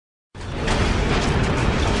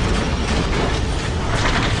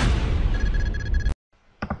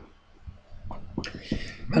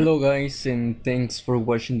Hello guys, and thanks for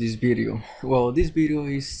watching this video. Well, this video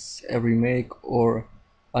is a remake or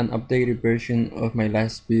an updated version of my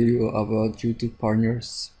last video about YouTube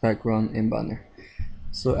partners, background and banner.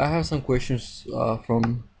 So I have some questions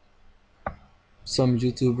from some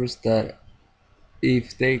YouTubers that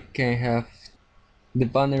if they can have the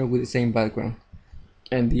banner with the same background.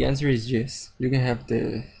 And the answer is yes, you can have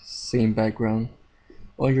the same background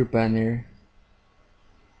on your banner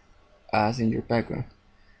as in your background.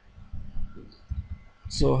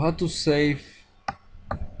 So how to save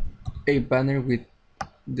a banner with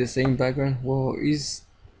the same background? Well, it's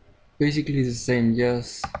basically the same.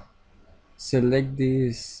 Just select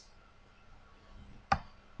this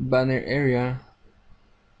banner area,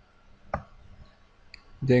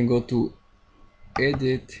 then go to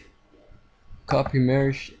edit, copy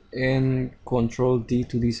merge, and Control D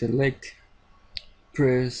to deselect.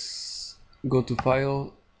 Press go to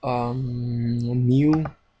file, new,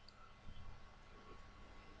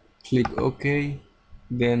 click OK,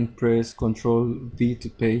 then press Control V to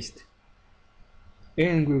paste,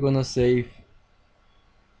 and we're gonna save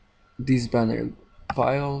this banner.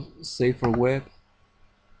 File, save for web,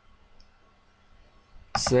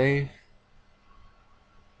 save,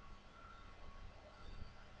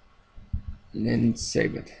 and then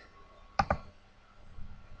save it.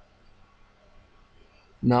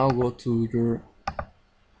 Now go to your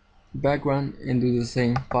background and do the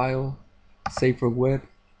same. File, save for web,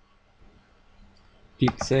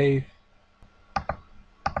 click save.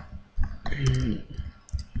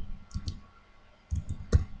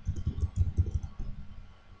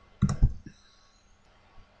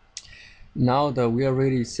 Now that we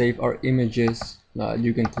already saved our images,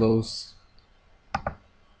 you can close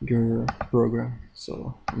your program.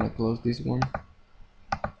 So I'm gonna close this one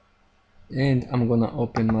and I'm gonna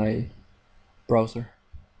open my browser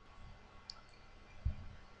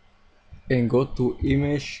and go to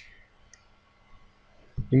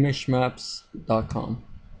imagemaps.com.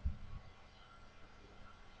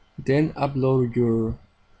 Then upload your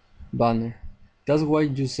banner. That's why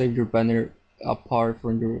you save your banner apart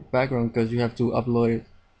from your background, because you have to upload it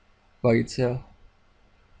by itself.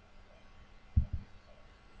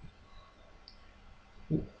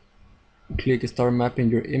 Click start mapping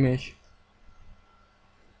your image,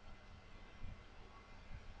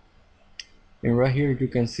 and right here you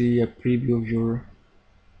can see a preview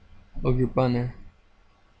of your banner.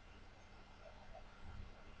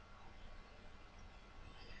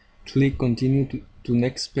 Click continue to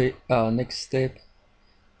next step.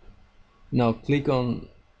 Now click on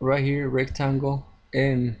right here rectangle,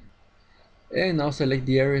 and now select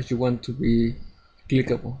the areas you want to be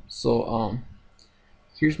clickable. So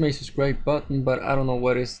here's my subscribe button, but I don't know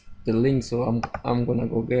what is the link, so I'm gonna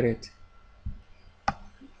go get it.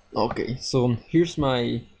 Okay, so here's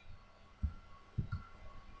my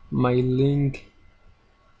link,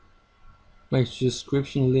 my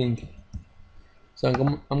subscription link. So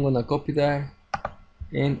I'm gonna copy that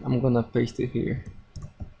and I'm gonna paste it here.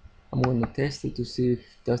 I'm gonna test it to see if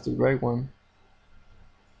that's the right one.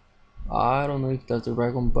 I don't know if that's the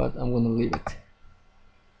right one, but I'm gonna leave it.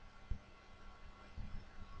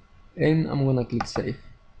 And I'm gonna click save.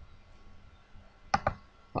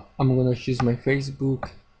 I'm gonna choose my Facebook.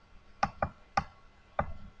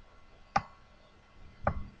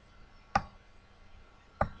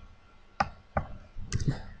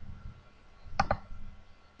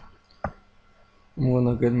 I'm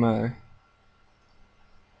gonna get my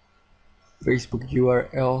Facebook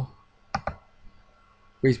URL,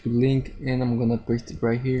 Facebook link, and I'm gonna paste it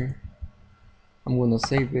right here. I'm gonna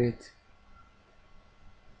save it.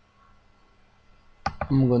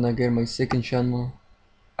 I'm gonna get my second channel.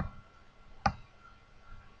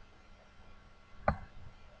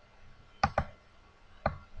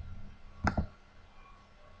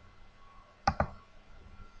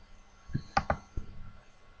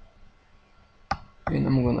 And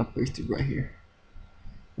I'm gonna paste it right here.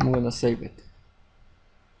 I'm gonna save it.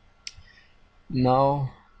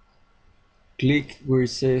 Now click where it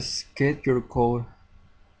says get your code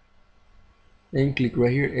and click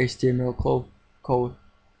right here HTML code.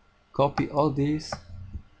 Copy all this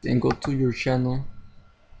and go to your channel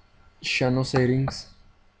settings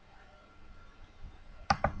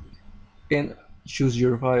and choose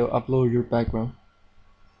your file, upload your background.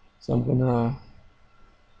 So I'm gonna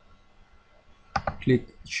click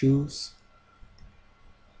choose,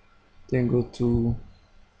 then go to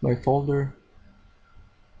my folder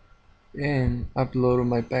and upload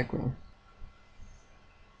my background.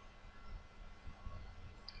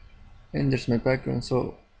 And there's my background.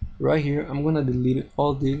 So right here I'm gonna delete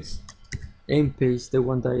all this and paste the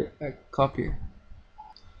one that I copied.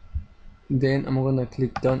 Then I'm gonna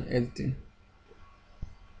click done editing,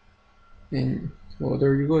 and well,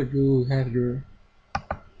 there you go. You have your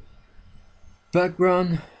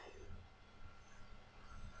background.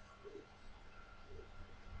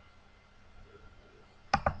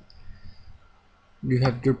 You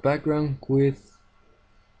have your background with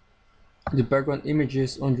the background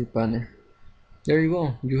images on your banner. There you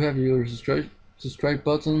go. You have your subscribe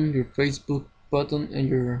button, your Facebook button, and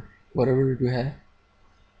your whatever you have.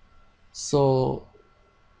 So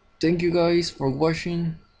thank you guys for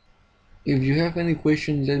watching. If you have any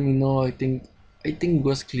questions, let me know. I think it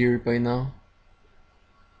was clear by now.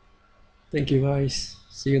 Thank you guys.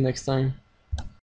 See you next time.